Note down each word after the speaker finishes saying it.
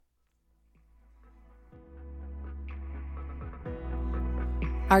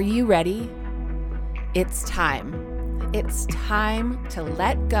Are you ready? It's time. It's time to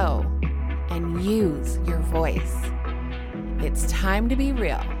let go and use your voice. It's time to be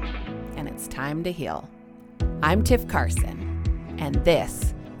real, and it's time to heal. I'm Tiff Carson, and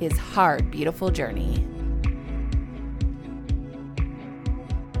this is Hard, Beautiful Journey.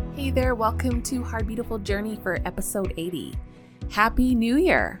 Hey there, welcome to Hard, Beautiful Journey for episode 80. Happy New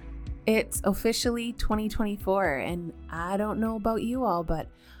Year! It's officially 2024, and I don't know about you all, but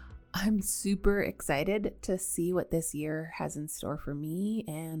I'm super excited to see what this year has in store for me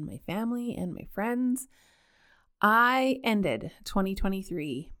and my family and my friends. I ended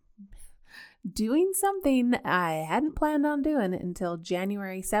 2023 doing something I hadn't planned on doing until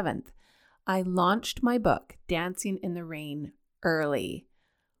January 7th. I launched my book, Dancing in the Rain, early.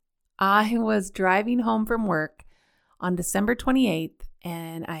 I was driving home from work on December 28th,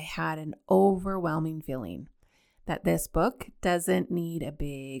 and I had an overwhelming feeling that this book doesn't need a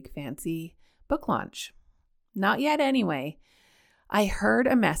big fancy book launch. Not yet anyway. I heard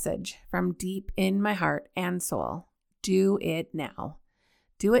a message from deep in my heart and soul. Do it now.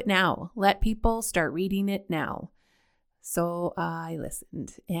 Do it now. Let people start reading it now. So I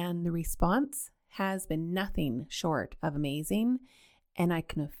listened, and the response has been nothing short of amazing. And I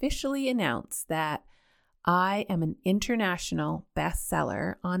can officially announce that I am an international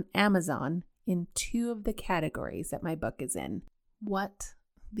bestseller on Amazon in 2 of the categories that my book is in. What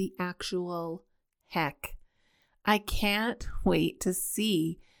the actual heck? I can't wait to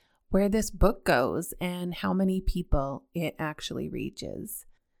see where this book goes and how many people it actually reaches.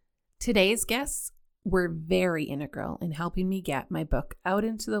 Today's guests were very integral in helping me get my book out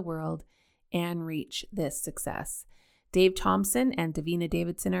into the world and reach this success. Dave Thompson and Davina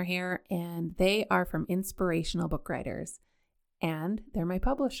Davidson are here, and they are from Inspirational Book Writers, and they're my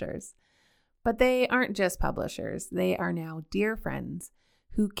publishers. But they aren't just publishers. They are now dear friends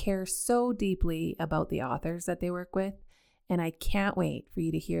who care so deeply about the authors that they work with, and I can't wait for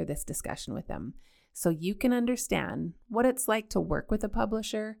you to hear this discussion with them so you can understand what it's like to work with a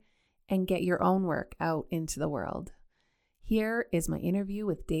publisher and get your own work out into the world. Here is my interview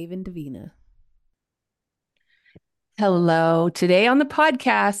with Dave and Davina. Hello. Today on the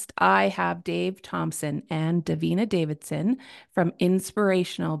podcast, I have Dave Thompson and Davina Davidson from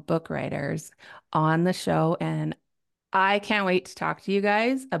Inspirational Book Writers on the show. And I can't wait to talk to you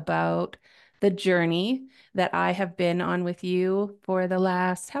guys about the journey that I have been on with you for the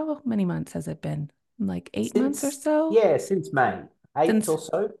last, how many months has it been? Like 8 months or so? Yeah, since May, 8 Since or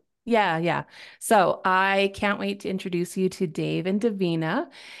so. Yeah. So I can't wait to introduce you to Dave and Davina.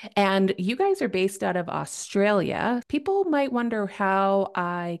 And you guys are based out of Australia. People might wonder how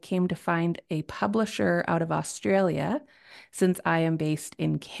I came to find a publisher out of Australia since I am based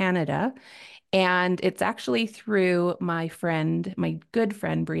in Canada. And it's actually through my good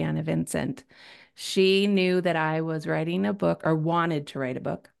friend, Brianna Vincent. She knew that I was writing a book or wanted to write a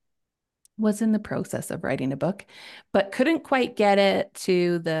book, was in the process of writing a book, but couldn't quite get it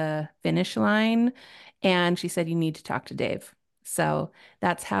to the finish line. And she said, you need to talk to Dave. So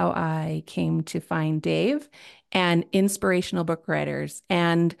that's how I came to find Dave and Inspirational Book Writers.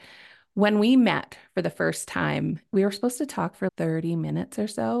 And when we met for the first time, we were supposed to talk for 30 minutes or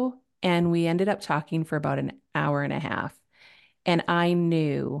so, and we ended up talking for about an hour and a half. And I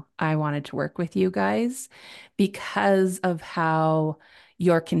knew I wanted to work with you guys because of how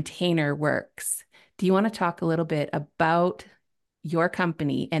your container works. Do you want to talk a little bit about your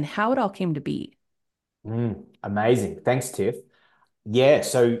company and how it all came to be? Amazing. Thanks, Tiff. Yeah,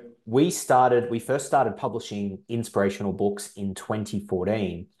 so we first started publishing inspirational books in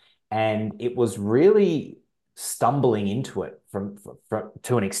 2014, and it was really stumbling into it from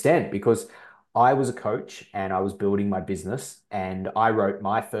to an extent because I was a coach and I was building my business, and I wrote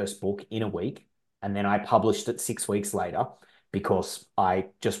my first book in a week, and then I published it 6 weeks later because I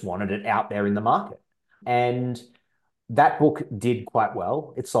just wanted it out there in the market. And that book did quite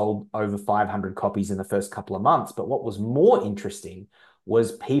well. It sold over 500 copies in the first couple of months. But what was more interesting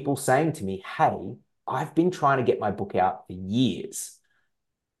was people saying to me, hey, I've been trying to get my book out for years.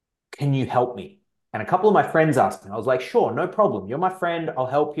 Can you help me? And a couple of my friends asked me. I was like, sure, no problem. You're my friend. I'll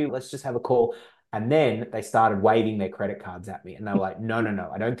help you. Let's just have a call. And then they started waving their credit cards at me. And they were like, no,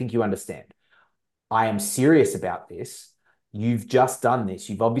 I don't think you understand. I am serious about this. You've just done this.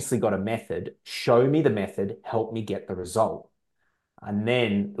 You've obviously got a method. Show me the method. Help me get the result. And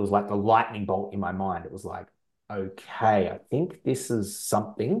then it was like the lightning bolt in my mind. It was like, okay, I think this is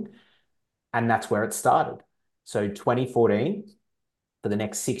something. And that's where it started. So 2014, for the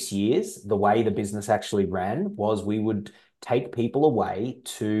next 6 years, the way the business actually ran was we would take people away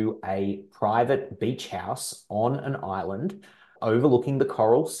to a private beach house on an island overlooking the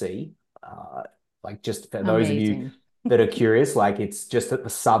Coral Sea. Uh, like just for those of you Amazing. that are curious, like it's just at the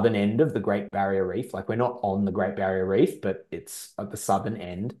southern end of the Great Barrier Reef. Like we're not on the Great Barrier Reef, but it's at the southern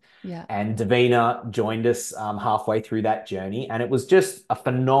end. Yeah. And Davina joined us halfway through that journey. And it was just a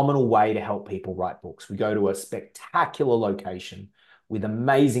phenomenal way to help people write books. We go to a spectacular location with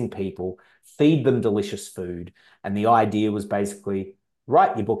amazing people, feed them delicious food. And the idea was basically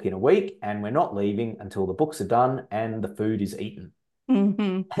write your book in a week, and we're not leaving until the books are done and the food is eaten.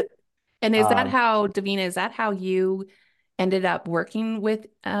 Hmm. And is that Um, how, Davina, is that how you ended up working with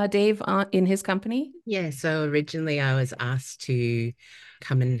Dave in his company? Yeah, so originally I was asked to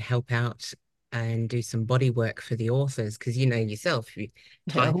come and help out and do some body work for the authors because you know yourself, you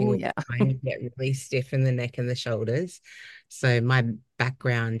typing Oh, all yeah. the time, you get really stiff in the neck and the shoulders. So my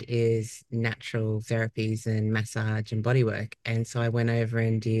background is natural therapies and massage and body work. And so I went over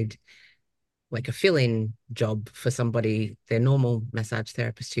and did like a fill-in job for somebody, their normal massage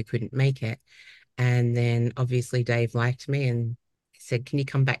therapist who couldn't make it. And then obviously Dave liked me and said, "Can you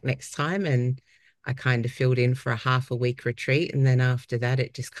come back next time?" And I kind of filled in for a half a week retreat. And then after that,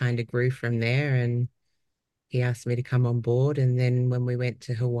 it just kind of grew from there. And he asked me to come on board. And then when we went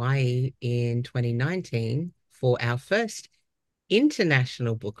to Hawaii in 2019 for our first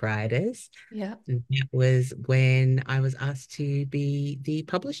international book writers, Yeah. that was when I was asked to be the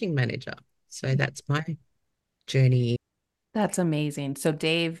publishing manager. So that's my journey. That's amazing. So,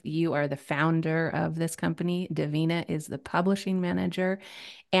 Dave, you are the founder of this company. Davina is the publishing manager.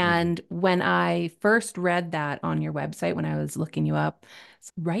 mhm. And when I first read that on your website, when I was looking you up,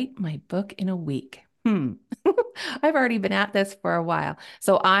 write my book in a week. I've already been at this for a while.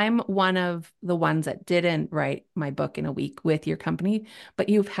 So I'm one of the ones that didn't write my book in a week with your company, but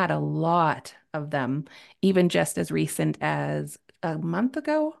you've had a lot of them, even just as recent as a month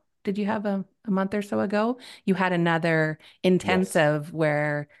ago. Did you have a month or so ago? You had another Yes. intensive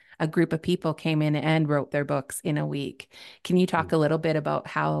where a group of people came in and wrote their books in a week. Can you talk Mm. a little bit about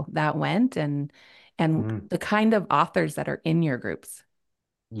how that went and Mm. the kind of authors that are in your groups?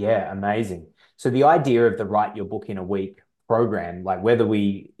 Yeah, amazing. So the idea of the write your book in a week program, like whether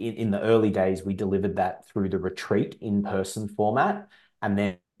we in the early days we delivered that through the retreat in person format, and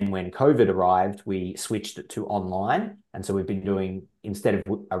then when COVID arrived, we switched it to online. And so we've been doing instead of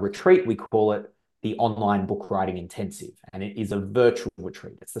a retreat, we call it the online book writing intensive, and it is a virtual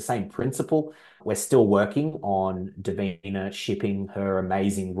retreat. It's the same principle. We're still working on Davina shipping her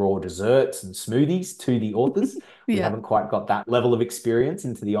amazing raw desserts and smoothies to the authors. We Yeah. haven't quite got that level of experience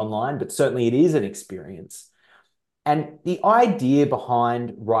into the online, but certainly it is an experience. And the idea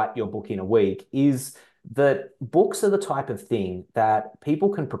behind write your book in a week is that books are the type of thing that people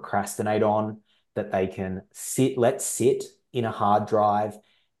can procrastinate on, that they can let sit in a hard drive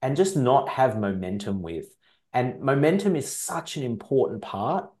and just not have momentum with. And momentum is such an important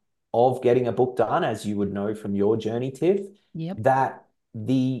part of getting a book done, as you would know from your journey, Tiff, Yep. that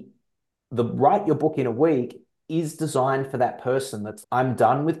the the write your book in a week is designed for that person that's I'm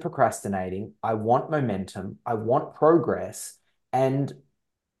done with procrastinating. I want momentum. I want progress. And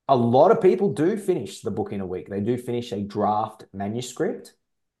a lot of people do finish the book in a week. They do finish a draft manuscript.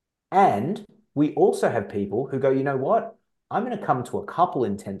 And we also have people who go, you know what? I'm going to come to a couple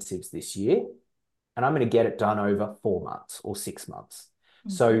intensives this year and I'm going to get it done over 4 months or 6 months.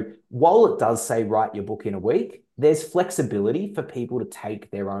 Mhm. So while it does say write your book in a week, there's flexibility for people to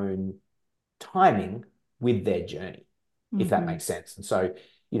take their own timing with their journey, if that Mhm. makes sense. And so,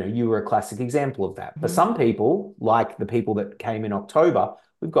 you were a classic example of that. For Mhm. some people, like the people that came in October,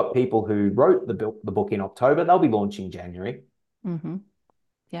 we've got people who wrote the book in October, they'll be launching January. Mhm.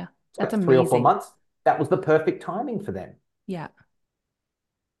 Yeah. It's That's got 3 or 4 amazing. months. That was the perfect timing for them. Yeah.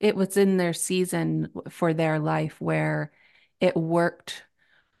 It was in their season for their life where it worked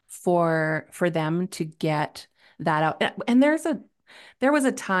for them to get that out. And there was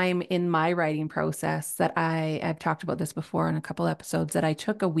a time in my writing process that I've talked about this before in a couple episodes that I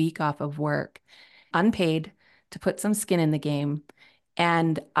took a week off of work, unpaid, to put some skin in the game.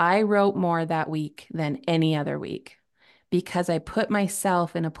 And I wrote more that week than any other week because I put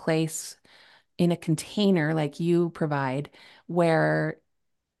myself in a place, in a container like you provide, where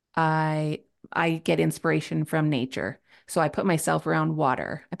I I get inspiration from nature. So I put myself around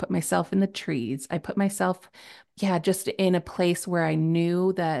water. I put myself in the trees. I put myself, yeah, just in a place where I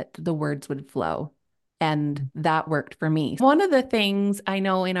knew that the words would flow. And that worked for me. One of the things I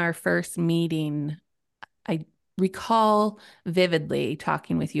know in our first meeting, I recall vividly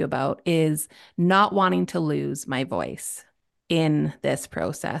talking with you about is not wanting to lose my voice in this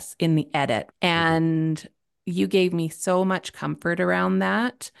process, in the edit. Mhm. And you gave me so much comfort around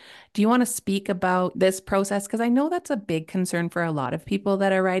that. Do you want to speak about this process? Because I know that's a big concern for a lot of people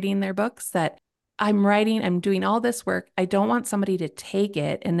that are writing their books, that I'm doing all this work. I don't want somebody to take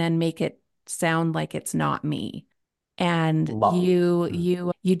it and then make it sound like it's not me. And Love.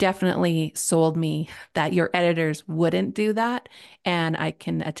 you definitely sold me that your editors wouldn't do that. And I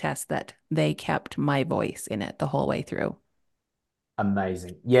can attest that they kept my voice in it the whole way through.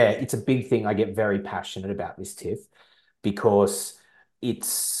 Amazing. Yeah, it's a big thing. I get very passionate about this, Tiff, because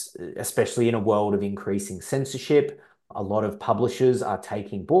it's, especially in a world of increasing censorship, a lot of publishers are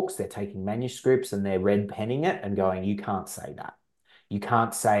taking books, they're taking manuscripts and they're red penning it and going, you can't say that. You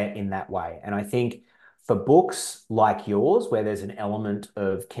can't say it in that way. And I think for books like yours, where there's an element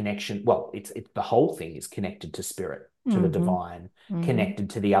of connection, well, it's the whole thing is connected to spirit, to the Mm-hmm. divine, Mm-hmm.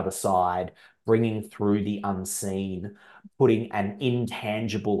 connected to the other side, bringing through the unseen, putting an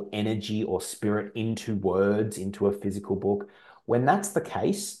intangible energy or spirit into words, into a physical book. When that's the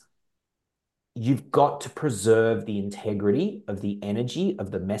case, you've got to preserve the integrity of the energy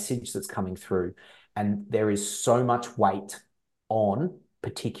of the message that's coming through. And there is so much weight on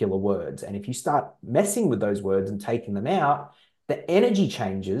particular words. And if you start messing with those words and taking them out, the energy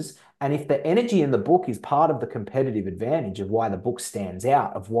changes. And if the energy in the book is part of the competitive advantage of why the book stands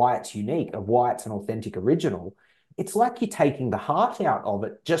out, of why it's unique, of why it's an authentic original, it's like you're taking the heart out of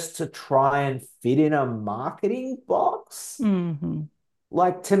it just to try and fit in a marketing box. Mm-hmm.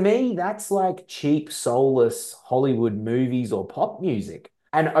 Like, to me, that's like cheap, soulless Hollywood movies or pop music.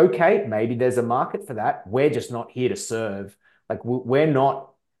 And okay, maybe there's a market for that. We're just not here to serve. Like, we're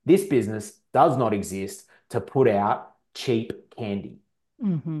not, this business does not exist to put out cheap candy.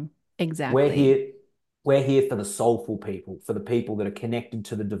 Mm-hmm. We're Exactly. here, we're here for the soulful people, for the people that are connected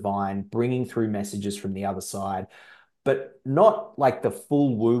to the divine, bringing through messages from the other side, but not like the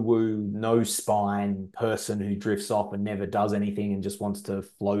full woo-woo, no spine person who drifts off and never does anything and just wants to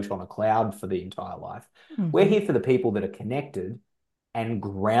float on a cloud for the entire life. We're Mm-hmm. here for the people that are connected and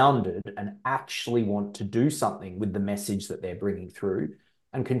grounded and actually want to do something with the message that they're bringing through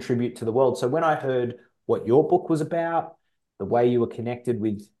and contribute to the world. So when I heard what your book was about, the way you were connected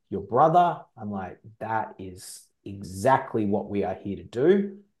with your brother, I'm like, that is exactly what we are here to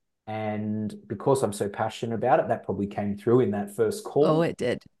do. And because I'm so passionate about it, that probably came through in that first Oh, call. it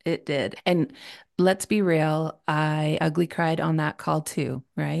did. It did. And let's be real, I ugly cried on that call too,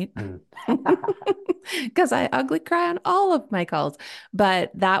 right? Mm. Because I ugly cry on all of my calls.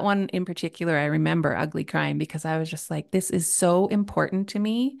 But that one in particular, I remember ugly crying because I was just like, this is so important to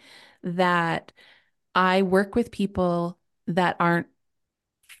me that I work with people that aren't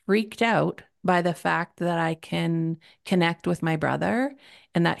freaked out by the fact that I can connect with my brother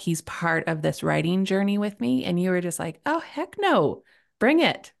and that he's part of this writing journey with me. And you were just like, oh, heck no, bring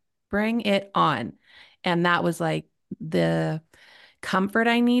it, bring it on. And that was like the comfort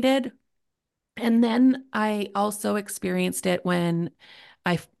I needed. And then I also experienced it when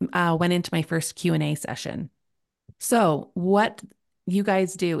I went into my first Q&A session. So what you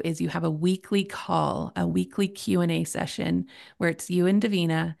guys do is you have a weekly call, a weekly Q&A session where it's you and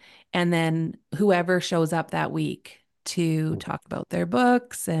Davina, and then whoever shows up that week to talk about their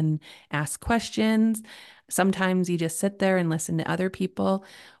books and ask questions. Sometimes you just sit there and listen to other people.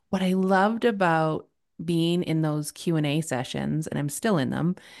 What I loved about being in those Q&A sessions, and I'm still in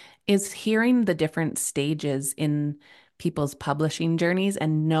them, is hearing the different stages in people's publishing journeys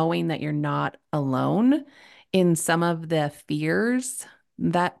and knowing that you're not alone in some of the fears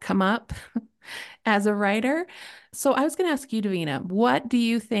that come up as a writer. So I was going to ask you, Davina, what do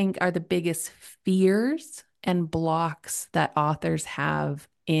you think are the biggest fears and blocks that authors have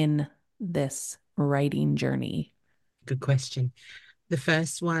in this writing journey? Good question. The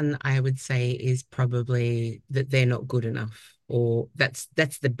first one I would say is probably that they're not good enough, or that's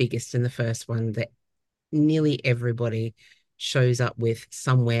the biggest and the first one that nearly everybody shows up with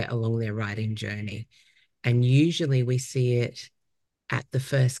somewhere along their writing journey. And usually we see it at the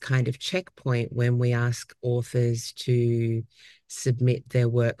first kind of checkpoint when we ask authors to submit their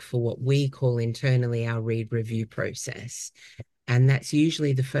work for what we call internally our read review process. And that's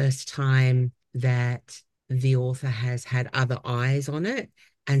usually the first time that the author has had other eyes on it.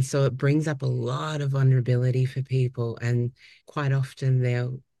 And so it brings up a lot of vulnerability for people. And quite often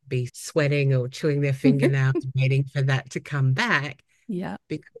they'll be sweating or chewing their fingernails, waiting for that to come back Yeah.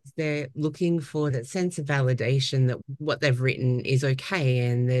 because they're looking for that sense of validation that what they've written is okay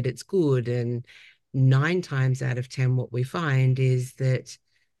and that it's good. And 9 times out of 10, what we find is that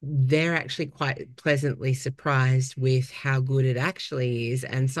they're actually quite pleasantly surprised with how good it actually is.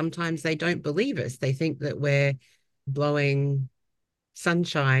 And sometimes they don't believe us. They think that we're blowing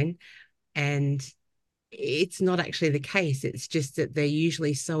sunshine. And it's not actually the case. It's just that they're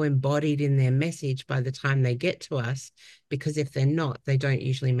usually so embodied in their message by the time they get to us, because if they're not, they don't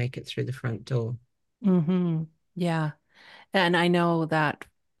usually make it through the front door. Mm-hmm. Yeah. And I know that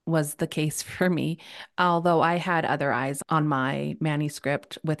was the case for me, although I had other eyes on my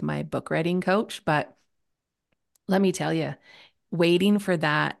manuscript with my book writing coach. But let me tell you, waiting for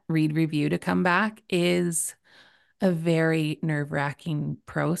that read review to come back is a very nerve-wracking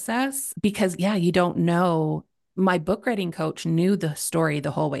process because, yeah, you don't know. My book writing coach knew the story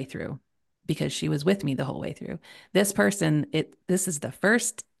the whole way through because she was with me the whole way through. This person, this is the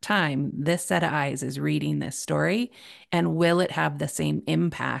first time this set of eyes is reading this story, and will it have the same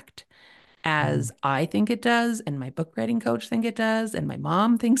impact as I think it does, and my book writing coach think it does, and my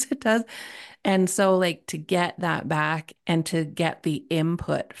mom thinks it does? And so, like, to get that back and to get the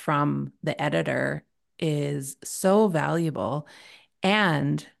input from the editor is so valuable.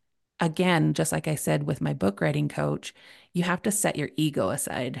 And again, just like I said with my book writing coach, you have to set your ego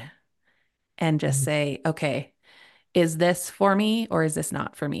aside and just say, okay, is this for me or is this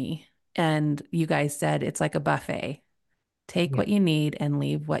not for me? And you guys said it's like a buffet. Take Yeah. what you need and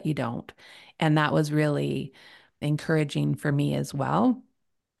leave what you don't. And that was really encouraging for me as well,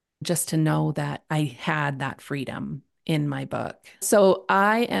 just to know that I had that freedom in my book. So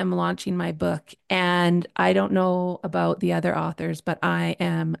I am launching my book, and I don't know about the other authors, but I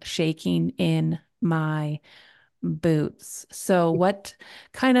am shaking in my boots. So, what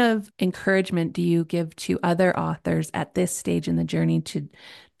kind of encouragement do you give to other authors at this stage in the journey to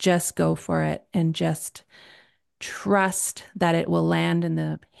just go for it and just trust that it will land in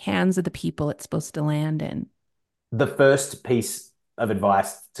the hands of the people it's supposed to land in? The first piece of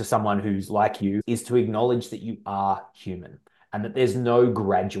advice to someone who's like you is to acknowledge that you are human and that there's no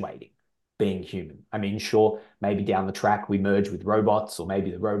graduating being human. I mean, sure, maybe down the track we merge with robots, or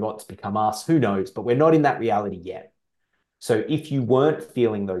maybe the robots become us, who knows, but we're not in that reality yet. So if you weren't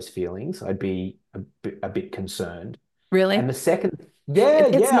feeling those feelings, I'd be a bit concerned. And Really? the second, yeah,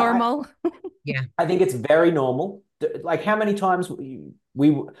 It's yeah, normal. Yeah. I think it's very normal. Like, how many times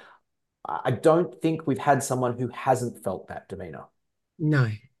we I don't think we've had someone who hasn't felt that, Davina. No.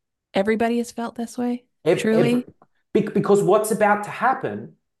 Everybody has felt this way, Every, truly. because what's about to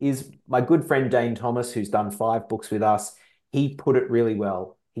happen is, my good friend Dane Thomas, who's done 5 books with us, he put it really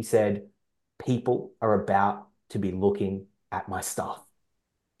well. He said, people are about to be looking at my stuff.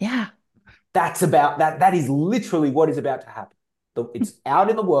 Yeah. That's about that. That is literally what is about to happen. It's out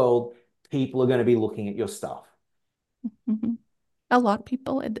in the world. People are going to be looking at your stuff. Mhm. A lot of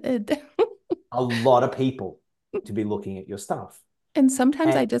people. A lot of people to be looking at your stuff. And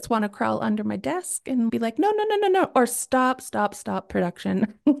sometimes I And just want to crawl under my desk and be like, no, no, no, no, no, or stop, stop, stop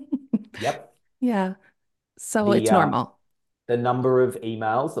production. yep, Yeah. So the it's uh, normal. the number of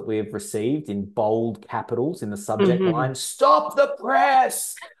emails that we have received in bold capitals in the subject Hmm. line: "Stop the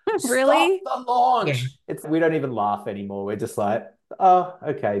press! Stop Really? the Yeah. launch!" We don't even laugh anymore. We're just like, oh,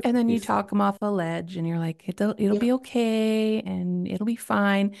 okay, And then you this thing. talk them off a ledge and you're like, it'll Yeah. be okay and it'll be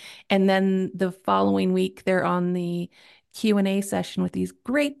fine. And then the following week they're on the Q&A session with these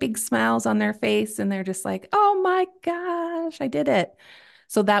great big smiles on their face and they're just like, "Oh my gosh, I did it."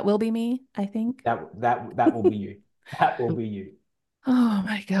 So that will be me, I think. That will be you. That will be you. Oh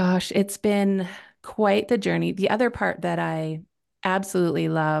my gosh, it's been quite the journey. The other part that I absolutely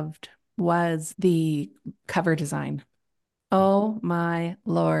loved was the cover design. Oh my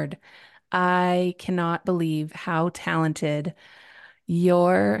Lord. I cannot believe how talented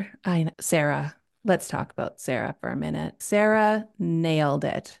Sarah. Let's talk about Sarah for a minute. Sarah nailed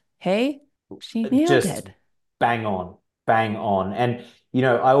it. Hey, she nailed Just it. bang on, bang on. And,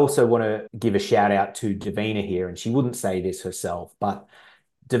 I also want to give a shout out to Davina here, and she wouldn't say this herself, but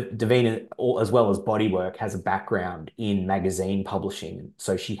Davina, as well as bodywork, has a background in magazine publishing.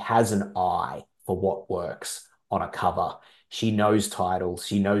 So she has an eye for what works on a cover. She knows titles,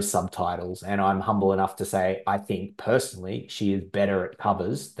 she knows subtitles, and I'm humble enough to say, I think personally, she is better at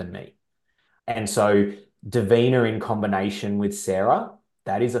covers than me. And so Davina in combination with Sarah,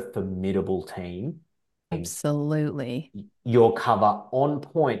 that is a formidable team. Absolutely. Your cover on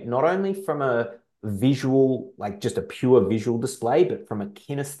point, not only from a visual, like just a pure visual display, but from a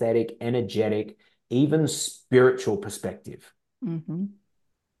kinesthetic, energetic, even spiritual perspective. Hmm.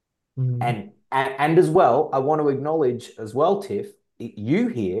 Mm. And as well, I want to acknowledge as well, Tiff, you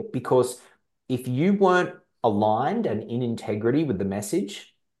here, because if you weren't aligned and in integrity with the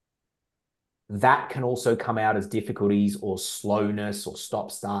message, that can also come out as difficulties or slowness or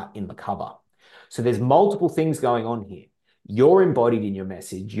stop start in the cover. So there's multiple things going on here. You're embodied in your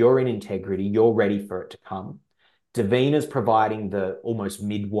message, you're in integrity, you're ready for it to come. Davina's providing the almost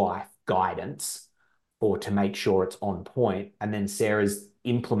midwife guidance. or to make sure it's on point. And then Sarah's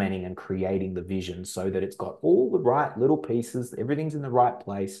implementing and creating the vision so that it's got all the right little pieces, everything's in the right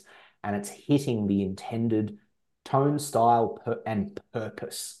place, and it's hitting the intended tone, style, and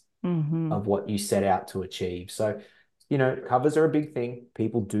purpose of what you set out to achieve. So, covers are a big thing.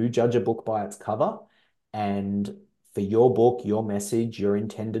 People do judge a book by its cover. And for your book, your message, your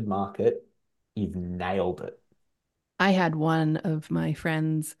intended market, you've nailed it. I had one of my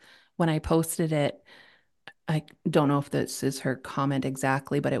friends, when I posted it, I don't know if this is her comment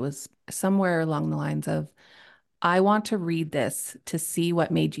exactly, but it was somewhere along the lines of, I want to read this to see what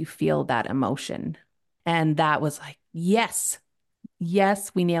made you feel that emotion. And that was like, yes,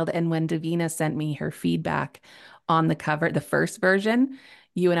 yes, we nailed it. And when Davina sent me her feedback on the cover, the first version,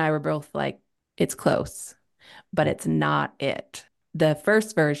 you and I were both like, it's close, but it's not it. The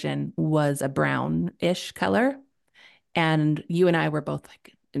first version was a brownish color. And you and I were both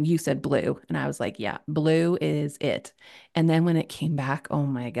like, you said blue. And I was like, yeah, blue is it. And then when it came back, oh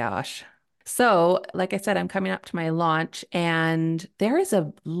my gosh. So, like I said, I'm coming up to my launch, and there is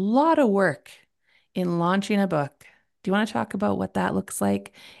a lot of work in launching a book. Do you want to talk about what that looks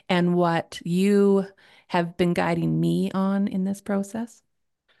like and what you have been guiding me on in this process?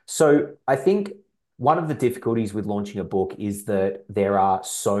 So I think one of the difficulties with launching a book is that there are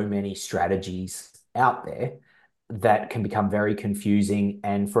so many strategies out there that can become very confusing.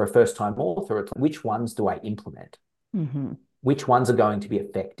 And for a first-time author, it's like, which ones do I implement? Which ones are going to be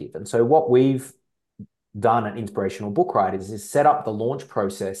effective? And so what we've done at Inspirational Book Writers is set up the launch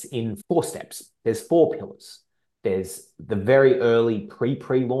process in 4 steps. There's 4 pillars. There's the very early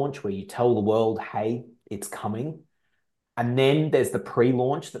pre-launch where you tell the world, hey, it's coming. And then there's the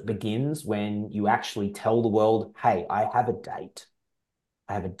pre-launch that begins when you actually tell the world, hey, I have a date.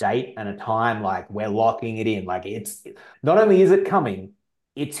 I have a date and a time, like we're locking it in. Like it's not only is it coming,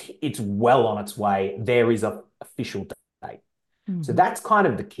 it's well on its way. There is an official date. So that's kind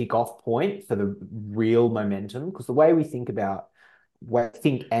of the kickoff point for the real momentum, because the way we think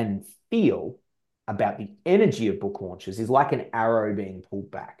and feel about the energy of book launches is like an arrow being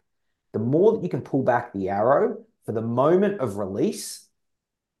pulled back. The more that you can pull back the arrow for the moment of release,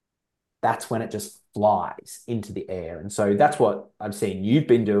 that's when it just flies into the air. And so that's what I've seen you've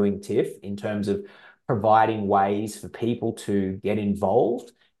been doing, Tiff, in terms of providing ways for people to get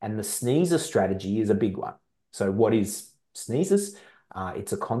involved. And the sneezer strategy is a big one. So what is sneezers?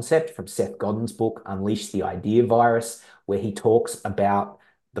 It's a concept from Seth Godin's book, Unleash the Idea Virus, where he talks about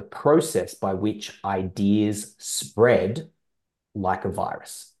the process by which ideas spread like a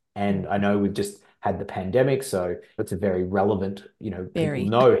virus. And I know we've just had the pandemic, so it's a very relevant, Very.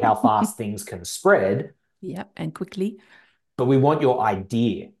 people know how fast things can spread. Yeah, and quickly. But we want your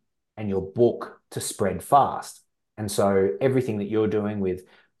idea and your book to spread fast. And so everything that you're doing with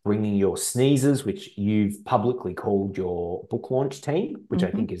bringing your sneezers, which you've publicly called your book launch team, which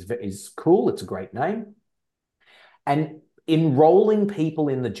I think is cool. It's a great name. And enrolling people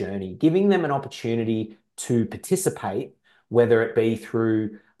in the journey, giving them an opportunity to participate, whether it be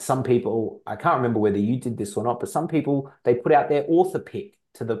through some people, I can't remember whether you did this or not, but some people, they put out their author pick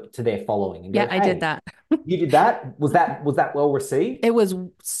to their following and Yeah, go, I did that. You did that? Was that well received?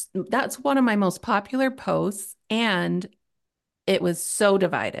 That's one of my most popular posts, and it was so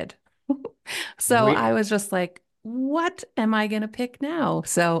divided. So I was just like, what am I going to pick now?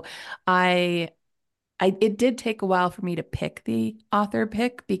 So it did take a while for me to pick the author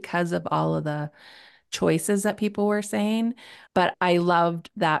pick because of all of the choices that people were saying, but I loved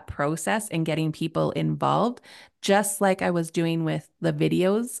that process and getting people involved, just like I was doing with the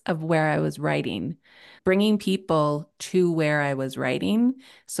videos of where I was writing, bringing people to where I was writing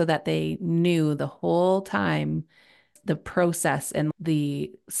so that they knew the whole time the process and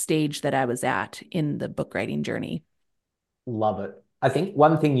the stage that I was at in the book writing journey. Love it. I think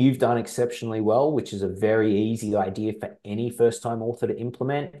one thing you've done exceptionally well, which is a very easy idea for any first-time author to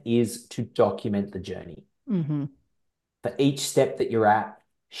implement, is to document the journey. For each step that you're at,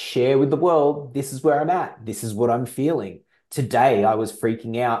 share with the world, this is where I'm at. This is what I'm feeling. Today, I was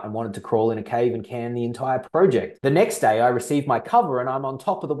freaking out and wanted to crawl in a cave and can the entire project. The next day, I received my cover and I'm on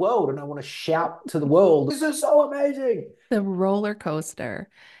top of the world and I want to shout to the world, this is so amazing. The roller coaster.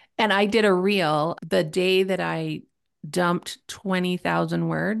 And I did a reel the day that I dumped 20,000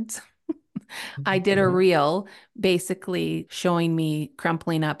 words. I did a reel basically showing me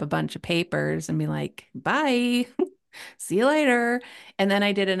crumpling up a bunch of papers and be like, bye, see you later. And then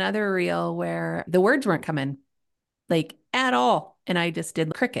I did another reel where the words weren't coming like at all. And I just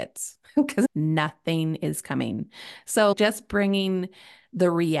did crickets because nothing is coming. So just bringing the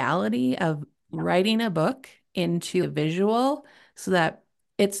reality of writing a book into a visual so that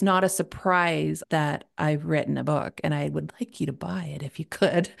it's not a surprise that I've written a book and I would like you to buy it if you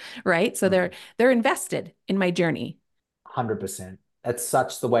could, right? So they're invested in my journey. 100%. That's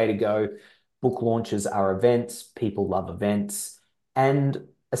such the way to go. Book launches are events. People love events. And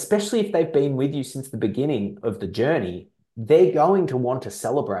especially if they've been with you since the beginning of the journey, they're going to want to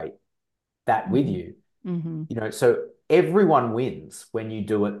celebrate that with Mm-hmm. you. Mm-hmm. So everyone wins when you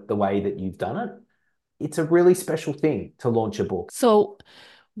do it the way that you've done it. It's a really special thing to launch a book. So,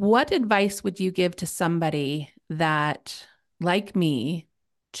 what advice would you give to somebody that, like me,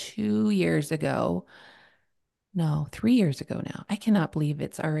 2 years ago, no, 3 years ago now, I cannot believe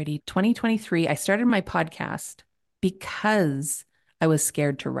it's already 2023. I started my podcast because I was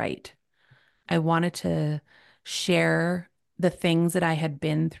scared to write. I wanted to share the things that I had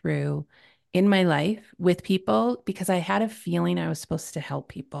been through in my life with people because I had a feeling I was supposed to help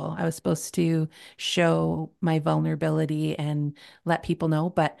people. I was supposed to show my vulnerability and let people know.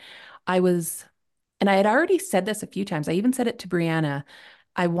 But I was, and I had already said this a few times. I even said it to Brianna.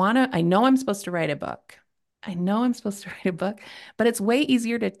 I know I'm supposed to write a book. I know I'm supposed to write a book, but it's way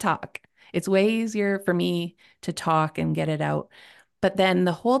easier to talk. It's way easier for me to talk and get it out. But then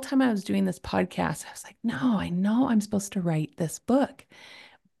the whole time I was doing this podcast, I was like, no, I know I'm supposed to write this book.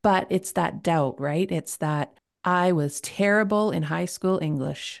 But it's that doubt, right? It's that I was terrible in high school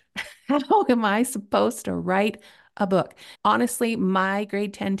English. How am I supposed to write a book? Honestly, my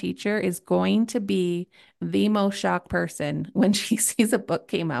grade 10 teacher is going to be the most shocked person when she sees a book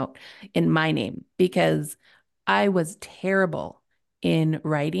came out in my name because I was terrible in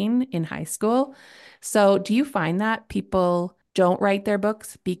writing in high school. So, do you find that people don't write their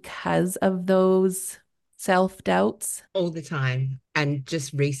books because of those self doubts? All the time. And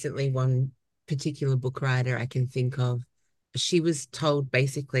just recently, one particular book writer I can think of, she was told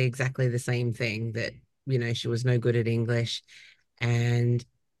basically exactly the same thing, that, she was no good at English. And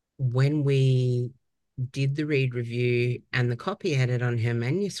when we did the read review and the copy edit on her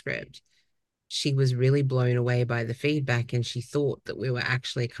manuscript, she was really blown away by the feedback, and she thought that we were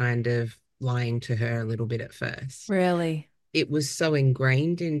actually kind of lying to her a little bit at first. Really? It was so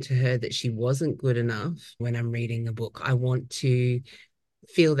ingrained into her that she wasn't good enough. When I'm reading a book, I want to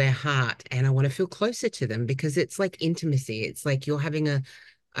feel their heart and I want to feel closer to them, because it's like intimacy. It's like you're having a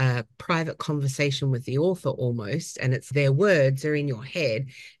private conversation with the author almost, and it's their words are in your head.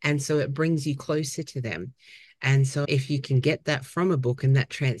 And so it brings you closer to them. And so if you can get that from a book and that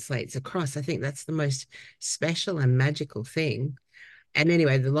translates across, I think that's the most special and magical thing. And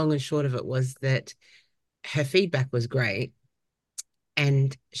anyway, the long and short of it was that her feedback was great.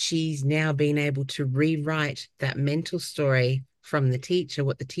 And she's now been able to rewrite that mental story from the teacher,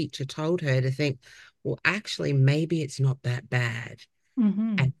 what the teacher told her, to think, well, actually, maybe it's not that bad.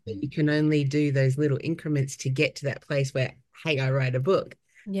 Mm-hmm. And you can only do those little increments to get to that place where, hey, I write a book.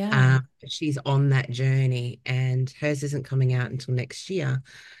 Yeah. She's on that journey, and hers isn't coming out until next year.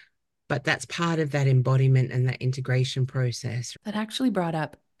 But that's part of that embodiment and that integration process. That actually brought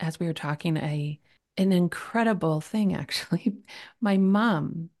up, as we were talking, an incredible thing, actually. My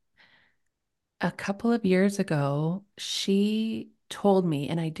mom, a couple of years ago, she told me,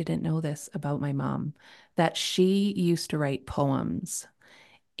 and I didn't know this about my mom, that she used to write poems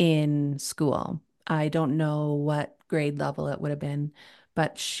in school. I don't know what grade level it would have been,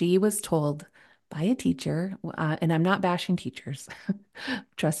 but she was told by a teacher, and I'm not bashing teachers.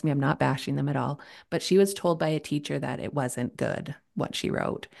 Trust me, I'm not bashing them at all. But she was told by a teacher that it wasn't good what she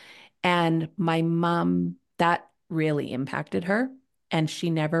wrote. And my mom, that really impacted her. And she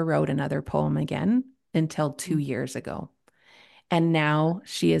never wrote another poem again until 2 years ago. And now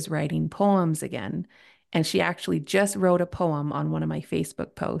she is writing poems again. And she actually just wrote a poem on one of my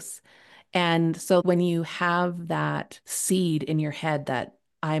Facebook posts. And so when you have that seed in your head that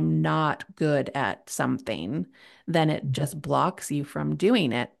I'm not good at something, then it just blocks you from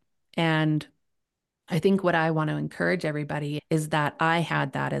doing it. And I think what I want to encourage everybody is that I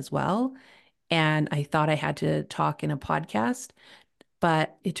had that as well. And I thought I had to talk in a podcast,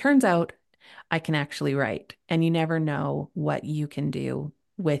 but it turns out I can actually write. And you never know what you can do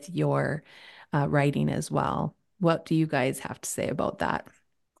with your writing as well. What do you guys have to say about that?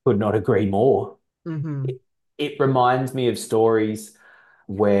 Could not agree more. Mm-hmm. It reminds me of stories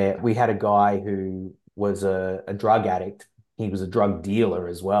where we had a guy who was a drug addict. He was a drug dealer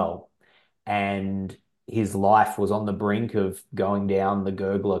as well. And his life was on the brink of going down the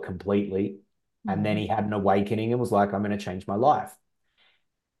gurgler completely. And then Mm-hmm. he had an awakening and was like, I'm going to change my life.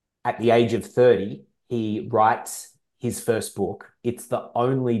 At the age of 30, he writes his first book. It's the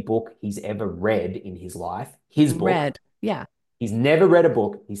only book he's ever read in his life. His book. Red. Yeah. He's never read a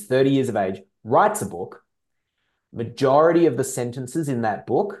book. He's 30 years of age, writes a book, Majority of the sentences in that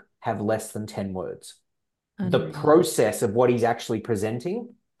book have less than 10 words. The Unreal. process of what he's actually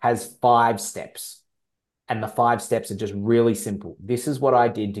presenting has 5 steps. And the 5 steps are just really simple. This is what I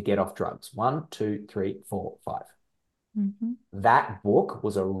did to get off drugs. 1, 2, 3, 4, 5. Mm-hmm. That book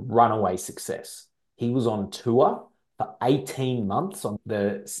was a runaway success. He was on tour for 18 months on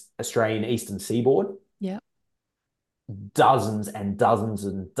the Australian Eastern Seaboard, Yeah. dozens and dozens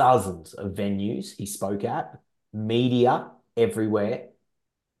and dozens of venues he spoke at, media everywhere,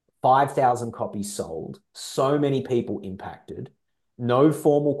 5,000 copies sold, so many people impacted, no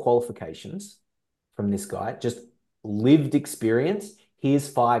formal qualifications from this guy, just lived experience. Here's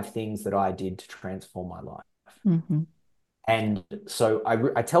 5 things that I did to transform my life. Mm-hmm. And so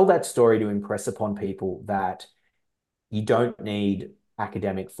I tell that story to impress upon people that you don't need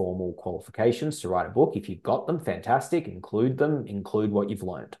academic formal qualifications to write a book. If you've got them, fantastic, include them, include what you've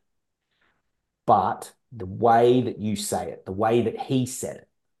learned. But the way that you say it, the way that he said it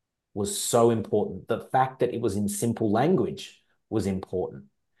was so important. The fact that it was in simple language was important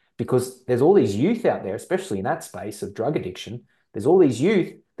because there's all these youth out there, especially in that space of drug addiction. There's all these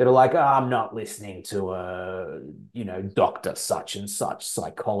youth that are like, oh, I'm not listening to doctor such and such,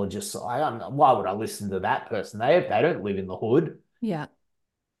 psychologist. Why would I listen to that person? They don't live in the hood. Yeah.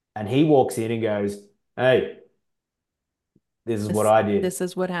 And he walks in and goes, hey, this is what I did. This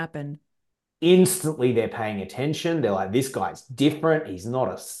is what happened. Instantly, they're paying attention. They're like, this guy's different. He's not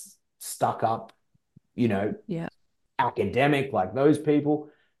a stuck up, Yeah. academic like those people.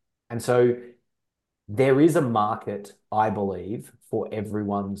 And so there is a market, I believe, for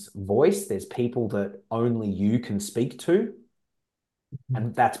everyone's voice. There's people that only you can speak to.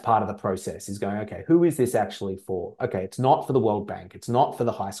 And that's part of the process is going, okay, who is this actually for? Okay, it's not for the World Bank. It's not for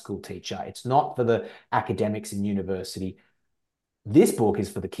the high school teacher. It's not for the academics in university. This book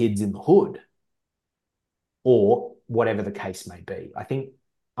is for the kids in the hood or whatever the case may be. I think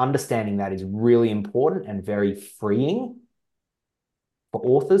understanding that is really important and very freeing for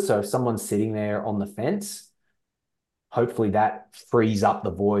authors. So if someone's sitting there on the fence, hopefully that frees up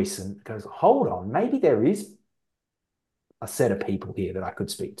the voice and goes, hold on, maybe there is a set of people here that I could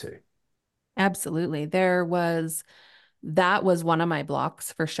speak to. Absolutely. That was one of my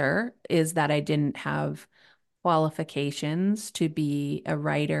blocks for sure, is that I didn't have qualifications to be a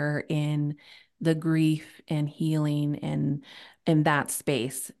writer in the grief and healing and in that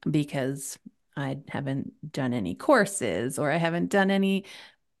space because I haven't done any courses or I haven't done any,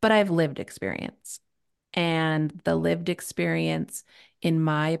 but I've lived experience. And the lived experience, in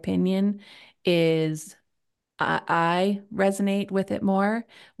my opinion, is I resonate with it more,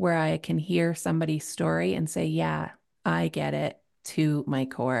 where I can hear somebody's story and say, yeah, I get it to my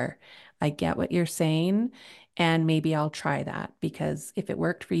core. I get what you're saying. And maybe I'll try that because if it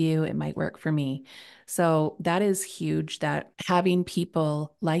worked for you, it might work for me. So that is huge, that having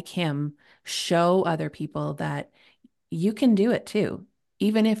people like him show other people that you can do it too.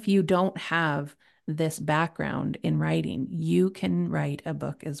 Even if you don't have this background in writing, you can write a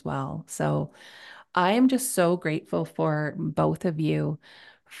book as well. So I am just so grateful for both of you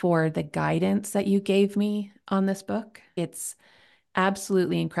for the guidance that you gave me on this book. It's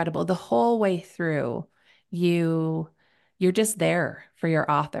absolutely incredible. The whole way through, you you're just there for your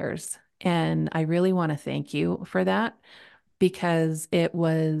authors. And I really want to thank you for that because it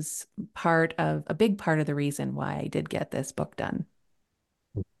was a big part of the reason why I did get this book done.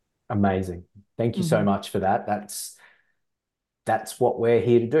 Amazing. Thank you so Mhm. much for that. That's what we're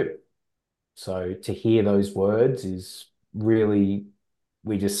here to do. So to hear those words is really,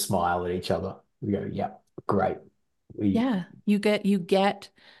 we just smile at each other. We go, yeah, great. We Yeah, you get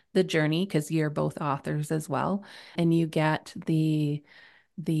the journey because you're both authors as well, and you get the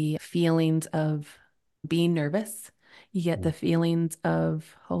feelings of being nervous. You get the feelings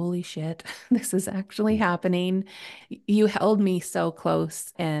of, holy shit, this is actually happening. You held me so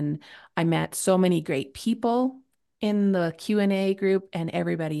close, and I met so many great people in the Q&A group, and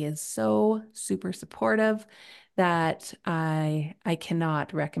everybody is so super supportive that I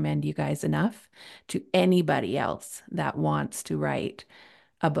cannot recommend you guys enough to anybody else that wants to write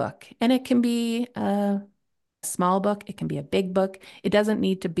a book. And it can be a small book, it can be a big book. It doesn't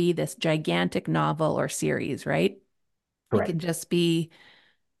need to be this gigantic novel or series, right? It can correct. just be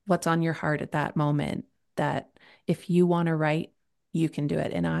what's on your heart at that moment, that if you want to write, you can do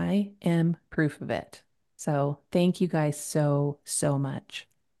it. And I am proof of it. So thank you guys so, so much.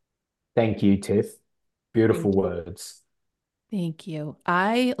 Thank you, Tiff. Beautiful Thank you. words. Thank you.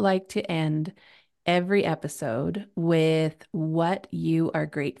 I like to end every episode with what you are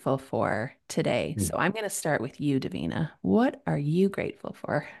grateful for today. So I'm going to start with you, Davina. What are you grateful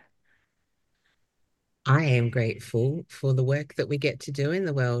for? I am grateful for the work that we get to do in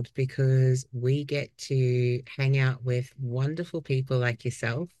the world because we get to hang out with wonderful people like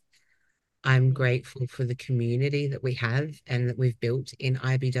yourself. I'm grateful for the community that we have and that we've built in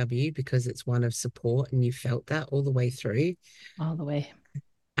IBW because it's one of support and you felt that all the way through. All the way.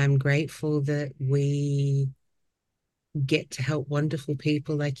 I'm grateful that we get to help wonderful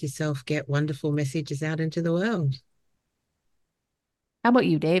people like yourself get wonderful messages out into the world. How about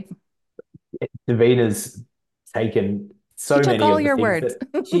you, Dave? Davina's taken She so took many all of the your things words.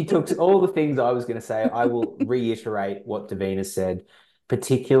 that she took all the things I was going to say. I will reiterate what Davina said,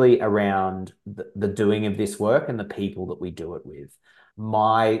 particularly around the doing of this work and the people that we do it with.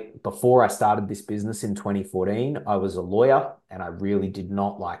 Before I started this business in 2014, I was a lawyer and I really did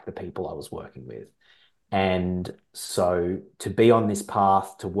not like the people I was working with. And so to be on this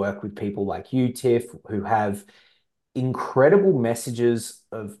path, to work with people like you, Tiff, who have incredible messages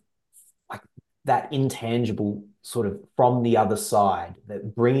of like that intangible sort of from the other side,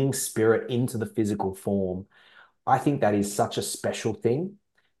 that bringing spirit into the physical form, I think that is such a special thing.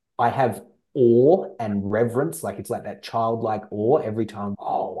 I have awe and reverence, like it's like that childlike awe every time.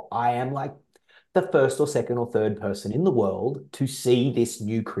 Oh, I am like the first or second or third person in the world to see this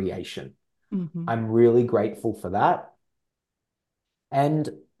new creation. Mm-hmm. I'm really grateful for that. And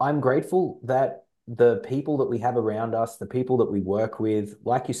I'm grateful that the people that we have around us, the people that we work with,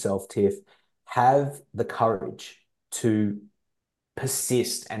 like yourself, Tiff, have the courage to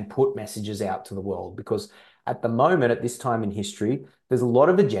persist and put messages out to the world. Because at the moment, at this time in history, there's a lot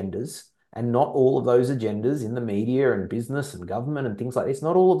of agendas, and not all of those agendas in the media and business and government and things like this,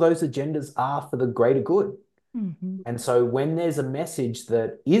 not all of those agendas are for the greater good. Mm-hmm. And so when there's a message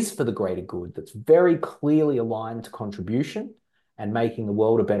that is for the greater good, that's very clearly aligned to contribution and making the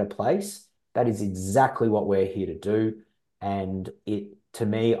world a better place, that is exactly what we're here to do. And to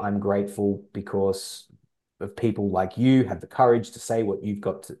me, I'm grateful because of people like you have the courage to say what you've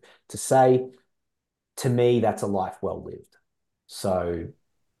got to say. To me, that's a life well lived. So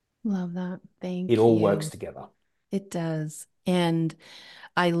Love that. it Thank all works you. together. It does. And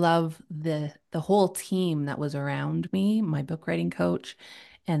I love the whole team that was around me, my book writing coach,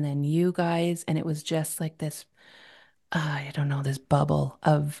 and then you guys. And it was just like this, I don't know, this bubble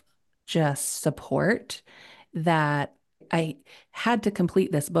of just support that I had to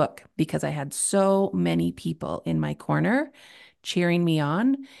complete this book because I had so many people in my corner cheering me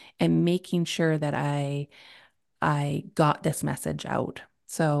on and making sure that I got this message out.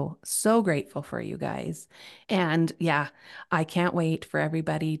 So, so grateful for you guys. And yeah, I can't wait for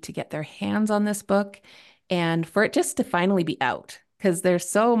everybody to get their hands on this book and for it just to finally be out. Because there's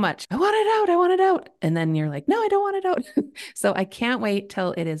so much, I want it out, I want it out. And then you're like, no, I don't want it out. So I can't wait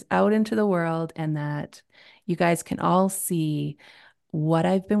till it is out into the world and that you guys can all see what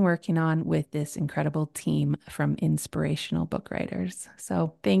I've been working on with this incredible team from Inspirational Book Writers.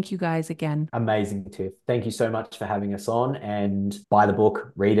 So thank you guys again. Amazing, Tiff. Thank you so much for having us on, and buy the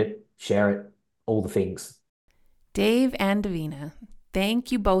book, read it, share it, all the things. Dave and Davina, thank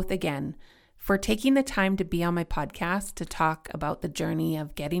you both again for taking the time to be on my podcast to talk about the journey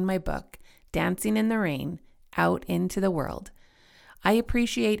of getting my book, Dancing in the Rain, out into the world. I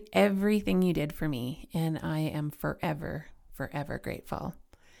appreciate everything you did for me, and I am forever, forever grateful.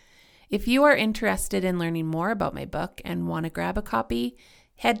 If you are interested in learning more about my book and want to grab a copy,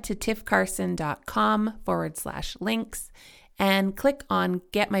 head to tiffcarson.com/links and click on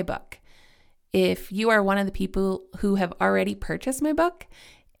Get My Book. If you are one of the people who have already purchased my book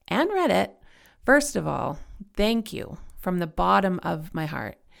and read it, first of all, thank you from the bottom of my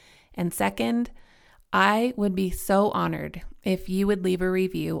heart. And second, I would be so honored if you would leave a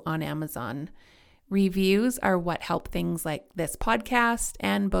review on Amazon. Reviews are what help things like this podcast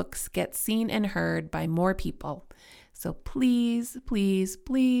and books get seen and heard by more people. So please, please,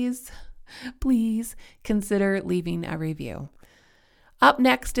 please, please consider leaving a review. Up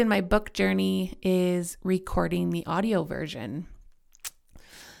next in my book journey is recording the audio version.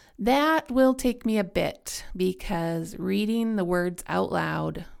 That will take me a bit because reading the words out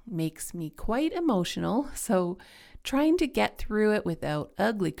loud makes me quite emotional. So trying to get through it without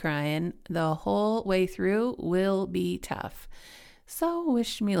ugly crying the whole way through will be tough. So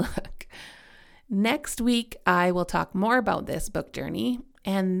wish me luck. Next week, I will talk more about this book journey,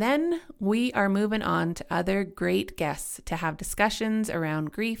 and then we are moving on to other great guests to have discussions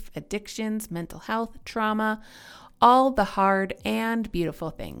around grief, addictions, mental health, trauma, all the hard and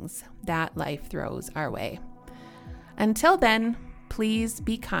beautiful things that life throws our way. Until then, please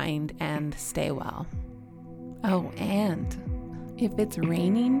be kind and stay well. Oh, and if it's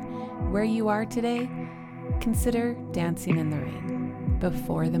raining where you are today, consider dancing in the rain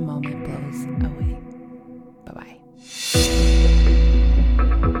before the moment blows away. Bye-bye.